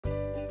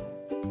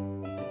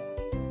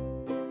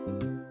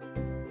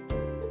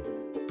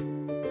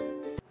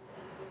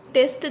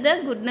Test the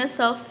goodness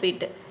of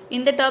fit.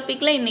 இந்த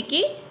டாபிக்ல இன்னைக்கு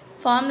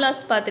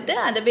ஃபார்முலாஸ் பார்த்துட்டு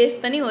அதை பேஸ்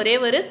பண்ணி ஒரே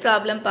ஒரு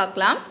ப்ராப்ளம்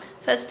பார்க்கலாம்.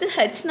 ஃபர்ஸ்ட்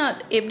H0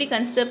 எப்படி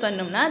கன்சிடர்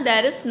பண்ணோம்னா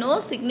there is no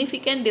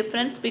significant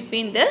difference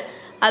between the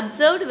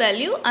observed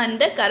value and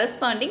the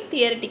corresponding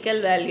theoretical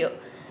value.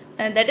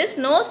 That is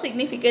no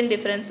significant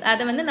difference.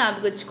 அதை வந்து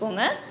ஞாபகம்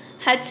வச்சுக்கோங்க.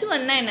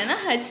 H1 என்னன்னா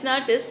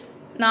H0 is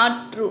not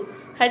true.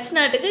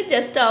 H0 க்கு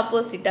just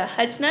opposite.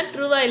 H0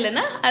 ட்ரூவா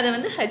இல்லைன்னா அதை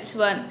வந்து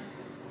H1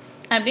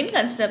 அப்படின்னு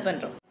கன்சிடர்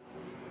பண்ணுறோம்.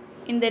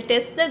 இந்த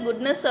டெஸ்ட் த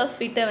குட்னஸ் ஆஃப்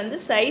ஃபிட்டை வந்து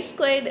சைஸ்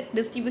ஸ்கொயர்டு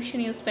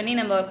டிஸ்ட்ரிபியூஷன் யூஸ் பண்ணி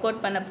நம்ம ஒர்க் அவுட்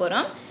பண்ண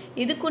போகிறோம்.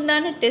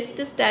 இதுக்குண்டான டெஸ்ட்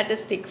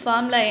ஸ்டாட்டிஸ்டிக்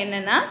ஃபார்முலா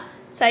என்னென்னா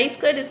size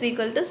squared is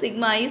equal to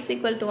sigma I is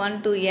equal to 1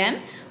 to n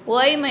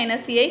ஓஐ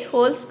minus AI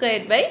whole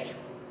squared by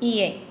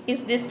EI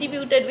is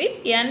distributed with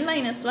n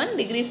minus 1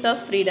 decrease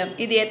of freedom.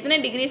 இது எத்தனை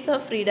decrease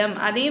of freedom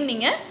அதையும்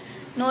நீங்கள்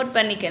note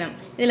பண்ணிக்கணும்.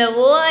 இதில்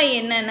ஓஐ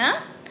என்னென்னா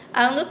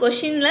அவங்க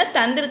கொஷினில்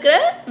தந்திருக்கிற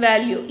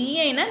வேல்யூ,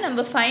 இஐனா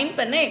நம்ம ஃபைன்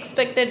பண்ண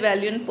எக்ஸ்பெக்டட்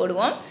வேல்யூன்னு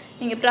போடுவோம்.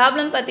 நீங்கள்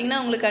ப்ராப்ளம் பார்த்தீங்கன்னா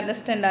உங்களுக்கு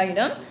அண்டர்ஸ்டாண்ட்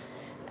ஆகிடும்.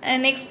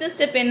 நெக்ஸ்ட்டு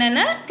ஸ்டெப்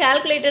என்னென்னா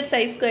calculated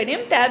size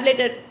ஸ்கொயரையும்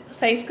tabulated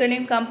size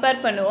ஸ்கொயரையும்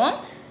compare பண்ணுவோம்.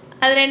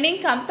 அது ரெண்டையும்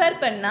கம்பேர்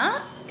பண்ணால்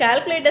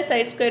கால்குலேட்டட்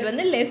சைஸ் ஸ்கொயர்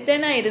வந்து லெஸ்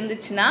தேனாக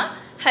இருந்துச்சுன்னா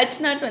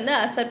H0 வந்து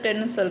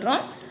அக்செப்டட்னு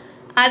சொல்கிறோம்.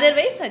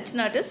 Otherwise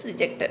H0 is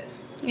rejected.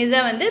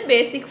 இதுதான் வந்து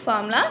பேசிக்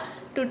formula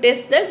to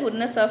test the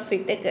goodness of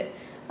ஃபிட்டுக்கு.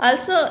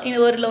 Also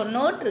ஒரு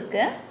நோட்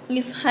இருக்குது.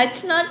 If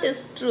H0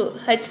 is true,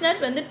 H0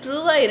 வந்து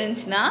ட்ரூவாக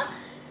இருந்துச்சுன்னா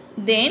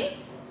தென்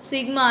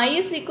sigma I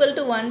is equal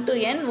to 1 to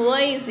n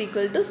OI is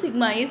equal to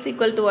sigma I is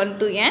equal to 1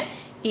 to n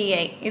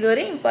EI. இது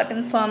ஒரு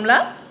important formula,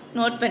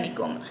 note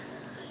பண்ணிக்கோங்க.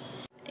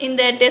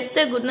 இந்த test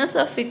the goodness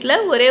of fiddle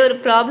ஒரே ஒரு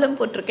problem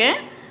போட்டிருக்கேன்,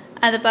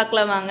 அதை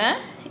பார்க்கலாம் வாங்க.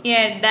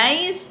 A die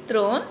is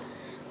thrown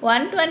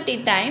 120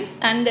 times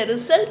and the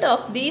result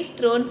of these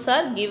throws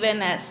are given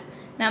as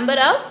number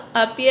of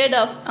appeared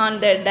on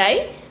the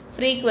die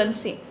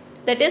frequency.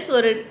 That is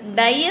ஒரு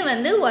டையை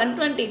வந்து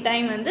 120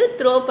 டைம் வந்து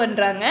த்ரோ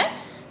பண்ணுறாங்க.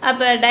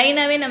 அப்போ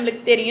டைனாவே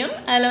நம்மளுக்கு தெரியும்,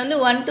 அதில் வந்து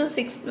 1 to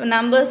 6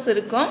 நம்பர்ஸ்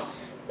இருக்கும்.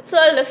 ஸோ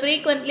அதில்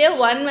ஃப்ரீக்வெண்ட்லியாக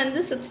 1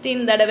 வந்து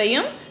 16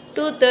 தடவையும்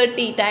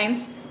 230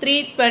 times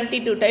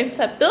 322 times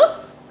up to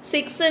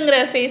 6ங்கிற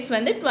face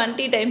வந்து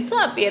 20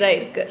 டைம்ஸும் அப்பியர்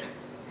ஆகிருக்கு.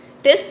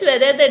 Test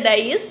whether the tie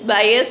is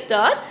biased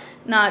R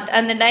not.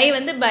 அந்த டை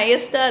வந்து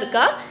பயஸ்டாக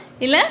இருக்கா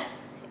இல்லை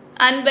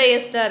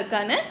அன்பயஸ்டாக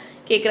இருக்கான்னு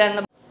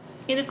கேட்குறாங்க.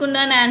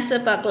 இதுக்குண்டான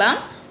ஆன்சர் பார்க்கலாம்.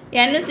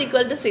 n is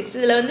equal to 6.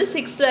 இதில் வந்து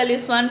 6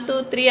 வேல்யூஸ் 1 2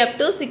 3 அப்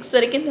டு 6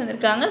 வரைக்கும்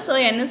தந்திருக்காங்க. So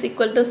n is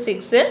equal to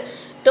 6.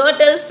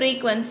 Total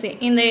frequency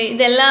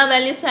இது எல்லா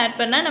வேல்யூஸ் ஆட்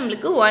பண்ணால்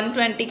நம்மளுக்கு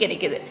 120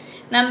 கிடைக்குது.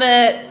 நம்ம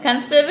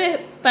கன்சிடர்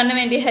பண்ண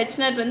வேண்டிய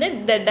H0 வந்து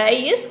த டை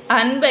இஸ்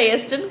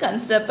அன்பயஸ்டுன்னு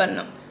கன்சிடர்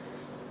பண்ணணும்.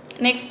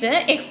 Next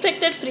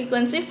expected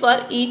frequency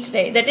for each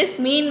tie, that is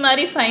mean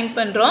மாதிரி ஃபைன்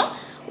பண்ணுறோம்.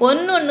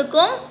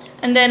 ஒன்றுக்கும்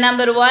அந்த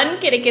நம்பர் 1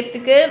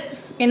 கிடைக்கிறதுக்கு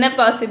என்ன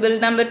பாசிபிள்,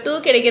 நம்பர் 2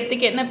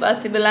 கிடைக்கிறதுக்கு என்ன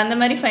பாசிபிள், அந்த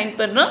மாதிரி ஃபைண்ட்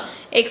பண்ணுறோம்.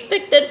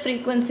 எக்ஸ்பெக்டட்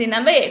ஃப்ரீக்வன்சி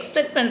நம்ம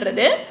எக்ஸ்பெக்ட்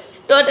பண்ணுறது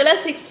டோட்டலாக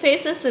 6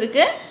 ஃபேஸஸ்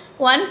இருக்குது,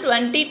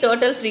 120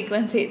 டோட்டல்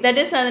ஃப்ரீக்வன்சி. தட்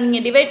இஸ் அதை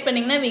நீங்கள் டிவைட்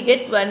பண்ணிங்கன்னா we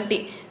get 20.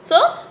 ஸோ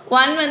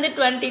 1 வந்து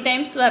 20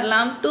 டைம்ஸ்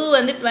வரலாம், 2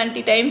 வந்து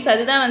 20 டைம்ஸ்,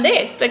 அதுதான் வந்து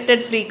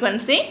எக்ஸ்பெக்டட்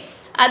ஃப்ரீக்வன்சி.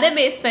 அதை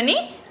பேஸ் பண்ணி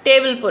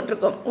டேபிள்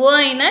போட்டிருக்கோம்.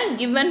 ஓஐனா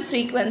கிவன்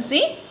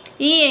ஃப்ரீக்வன்சி,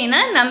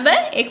 இஐனா நம்ம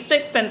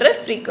எக்ஸ்பெக்ட் பண்ணுற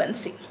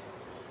ஃப்ரீக்வன்சி.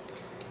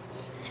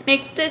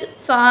 நெக்ஸ்ட்டு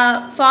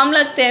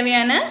ஃபார்முலாக்கு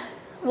தேவையான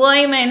OI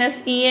minus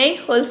EI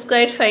whole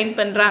square fine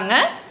பண்ணுறாங்க.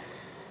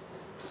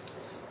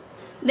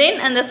 தென்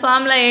அந்த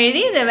ஃபார்முலா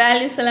எழுதி இந்த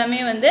வேல்யூஸ்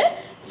எல்லாமே வந்து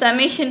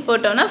சமேஷன்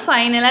போட்டோம்னா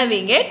ஃபைனலாக we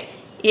get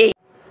 8.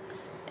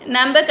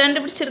 நம்ம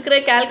கண்டுபிடிச்சிருக்கிற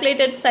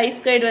கால்குலேட்டட் சைஸ்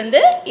ஸ்கொயர்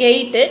வந்து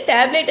 8.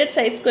 டேப்லெட்டட்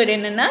சைஸ் ஸ்கொயர்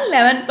என்னென்னா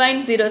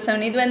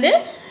 11.07. இது வந்து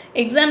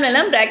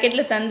எக்ஸாம்லலாம்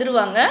ப்ராக்கெட்டில்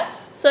தந்துடுவாங்க.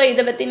 ஸோ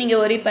இதை பற்றி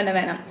நீங்கள் ஒரி பண்ண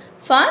வேணாம்.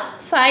 For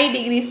 5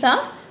 degrees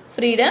of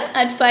freedom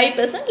at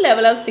 5%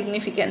 level of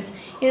significance.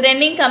 இது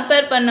ரெண்டையும்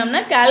கம்பேர்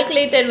பண்ணோம்னா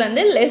calculated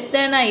வந்து less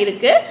than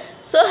இருக்கு.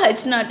 So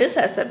H0 is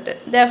accepted.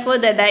 Therefore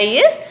the die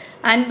is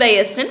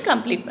unbiased and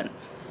complete பண்ணு.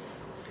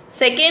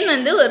 செகண்ட்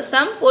வந்து ஒரு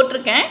சம்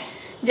போட்டிருக்கேன்,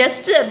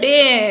 ஜஸ்ட்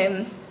அப்படியே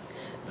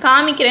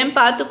காமிக்கிறேன்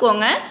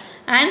பார்த்துக்கோங்க.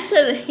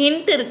 ஆன்சர்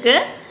ஹிண்ட்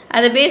இருக்குது,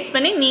 அதை பேஸ்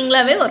பண்ணி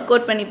நீங்களாவே ஒர்க்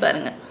அவுட் பண்ணி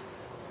பாருங்கள்.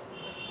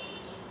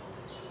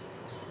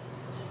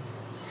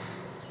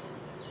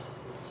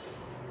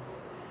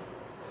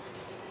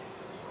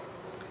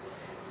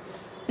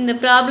 இந்த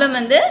ப்ராப்ளம்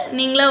வந்து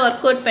நீங்களாக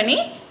ஒர்க் அவுட் பண்ணி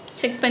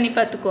செக் பண்ணி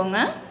பார்த்துக்கோங்க.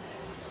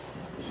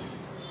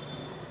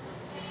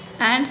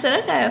 ஆன்சரை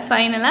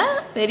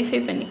ஃபைனலாக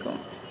வெரிஃபை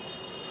பண்ணிக்கோங்க.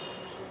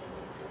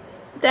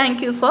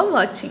 தேங்க்யூ ஃபார்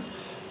வாட்சிங்.